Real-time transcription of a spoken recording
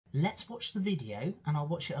let's watch the video and I'll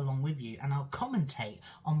watch it along with you and I'll commentate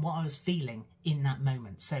on what I was feeling in that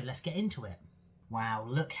moment. So let's get into it. Wow,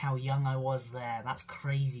 look how young I was there. That's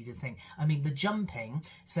crazy to think. I mean, the jumping,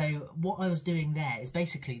 so what I was doing there is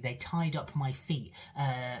basically they tied up my feet.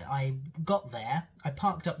 I got there, I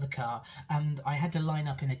parked up the car, and I had to line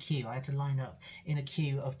up in a queue. I had to line up in a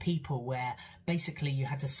queue of people where basically you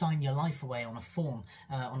had to sign your life away on a form,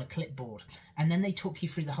 on a clipboard. And then they talk you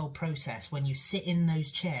through the whole process. When you sit in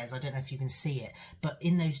those chairs, I don't know if you can see it, but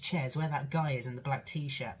in those chairs where that guy is in the black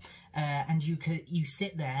t-shirt, and you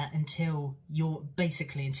sit there until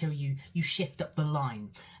you shift up the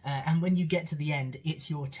line, and when you get to the end, it's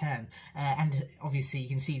your turn, and obviously you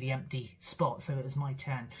can see the empty spot, so it was my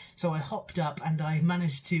turn. So I hopped up and I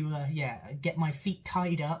managed to get my feet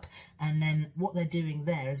tied up, and then what they're doing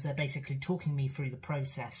there is they're basically talking me through the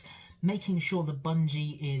process, making sure the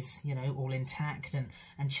bungee is, you know, all intact,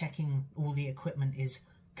 and checking all the equipment is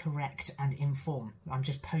correct and in form. I'm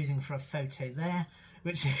just posing for a photo there,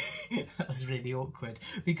 which that was really awkward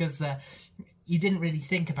because you didn't really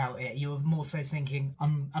think about it. You were more so thinking,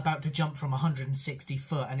 I'm about to jump from 160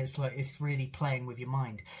 foot, and it's like, it's really playing with your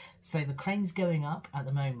mind. So the crane's going up at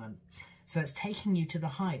the moment, so it's taking you to the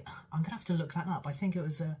height. I'm gonna have to look that up. I think it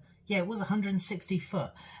was yeah, it was 160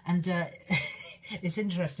 foot, and it's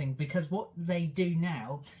interesting because what they do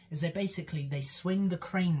now is they swing the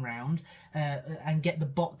crane round and get the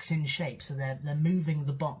box in shape. So they're moving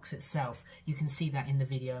the box itself. You can see that in the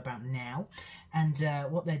video about now. And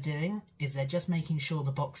what they're doing is they're just making sure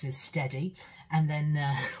the box is steady. And then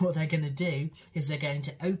what they're going to do is they're going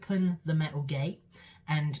to open the metal gate,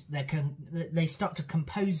 and they start to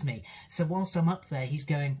compose me. So whilst I'm up there, he's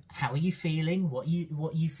going, how are you feeling? What are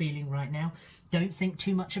you feeling right now? Don't think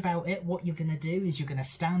too much about it. What you're going to do is you're going to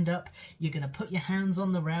stand up, you're going to put your hands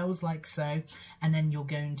on the rails like so, and then you're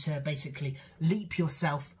going to basically leap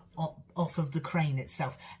yourself off of the crane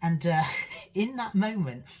itself. And in that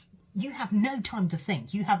moment, you have no time to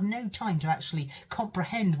think. You have no time to actually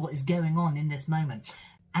comprehend what is going on in this moment.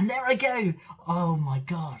 And there I go. Oh my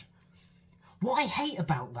God. What I hate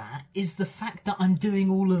about that is the fact that I'm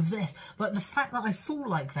doing all of this. But the fact that I fall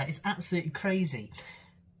like that is absolutely crazy.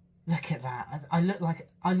 Look at that. I look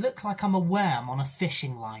like I'm a worm on a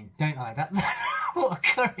fishing line, don't I? What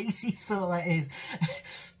a crazy thought that is.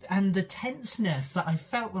 And the tenseness that I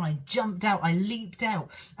felt when I jumped out, I leaped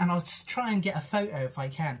out, and I'll just try and get a photo if I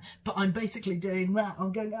can. But I'm basically doing that.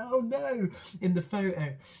 I'm going, oh no, in the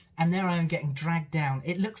photo. And there I am getting dragged down.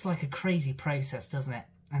 It looks like a crazy process, doesn't it?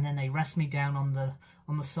 And then they rest me down on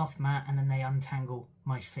the soft mat, and then they untangle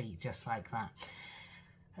my feet just like that.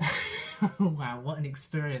 Wow, what an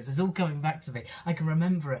experience. It's all coming back to me. I can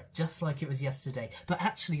remember it just like it was yesterday. But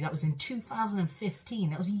actually, that was in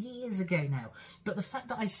 2015. That was years ago now. But the fact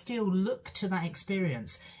that I still look to that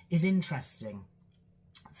experience is interesting.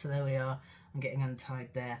 So there we are. I'm getting untied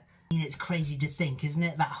there. I mean, it's crazy to think, isn't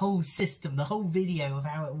it? That whole system, the whole video of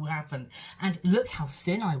how it all happened. And look how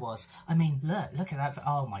thin I was. I mean, look at that.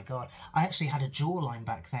 Oh my God. I actually had a jawline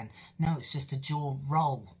back then. Now it's just a jaw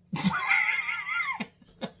roll.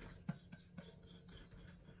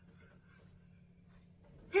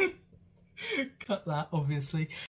 Cut that, obviously.